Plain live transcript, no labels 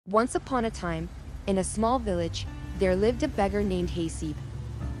Once upon a time, in a small village, there lived a beggar named Haseeb.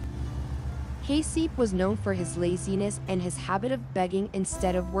 Haseeb was known for his laziness and his habit of begging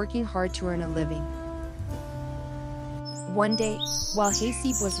instead of working hard to earn a living. One day, while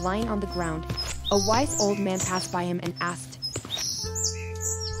Haseeb was lying on the ground, a wise old man passed by him and asked,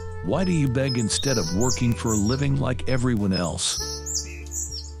 "Why do you beg instead of working for a living like everyone else?"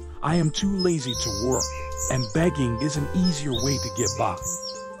 "I am too lazy to work, and begging is an easier way to get by."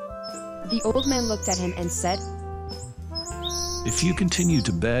 The old man looked at him and said, "If you continue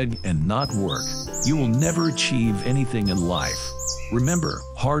to beg and not work, you will never achieve anything in life. Remember,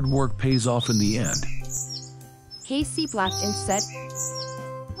 hard work pays off in the end." Haseeb laughed and said,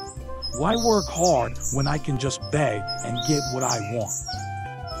 "Why work hard when I can just beg and get what I want?"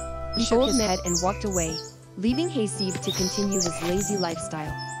 He shook his head and walked away, leaving Haseeb to continue his lazy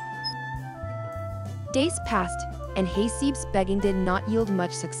lifestyle. Days passed, and Haseeb's begging did not yield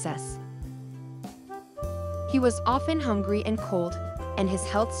much success. He was often hungry and cold, and his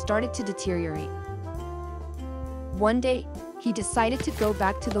health started to deteriorate. One day, he decided to go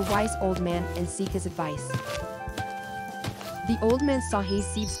back to the wise old man and seek his advice. The old man saw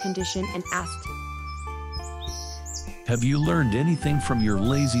Haseeb's condition and asked, "Have you learned anything from your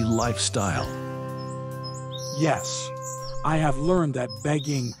lazy lifestyle?" "Yes, I have learned that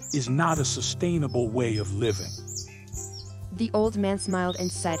begging is not a sustainable way of living." The old man smiled and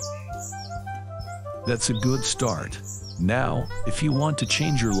said, "That's a good start. Now, if you want to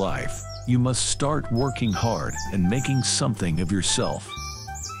change your life, you must start working hard and making something of yourself."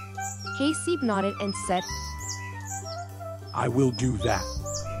 Haseeb nodded and said, "I will do that,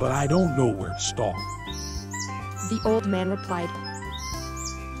 but I don't know where to start." The old man replied,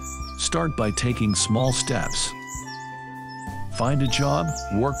 "Start by taking small steps. Find a job,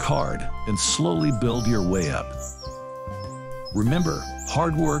 work hard, and slowly build your way up. Remember,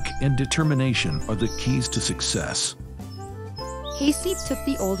 hard work and determination are the keys to success." Haseeb took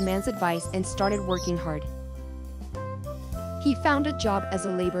the old man's advice and started working hard. He found a job as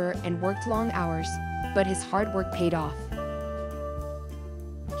a laborer and worked long hours, but his hard work paid off.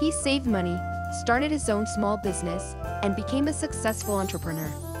 He saved money, started his own small business, and became a successful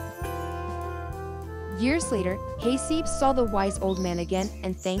entrepreneur. Years later, Haseeb saw the wise old man again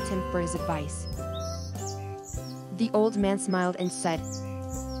and thanked him for his advice. The old man smiled and said,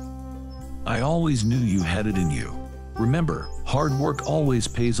 "I always knew you had it in you. Remember, hard work always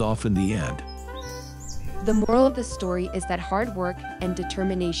pays off in the end." The moral of the story is that hard work and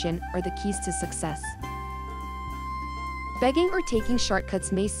determination are the keys to success. Begging or taking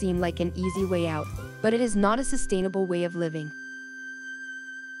shortcuts may seem like an easy way out, but it is not a sustainable way of living.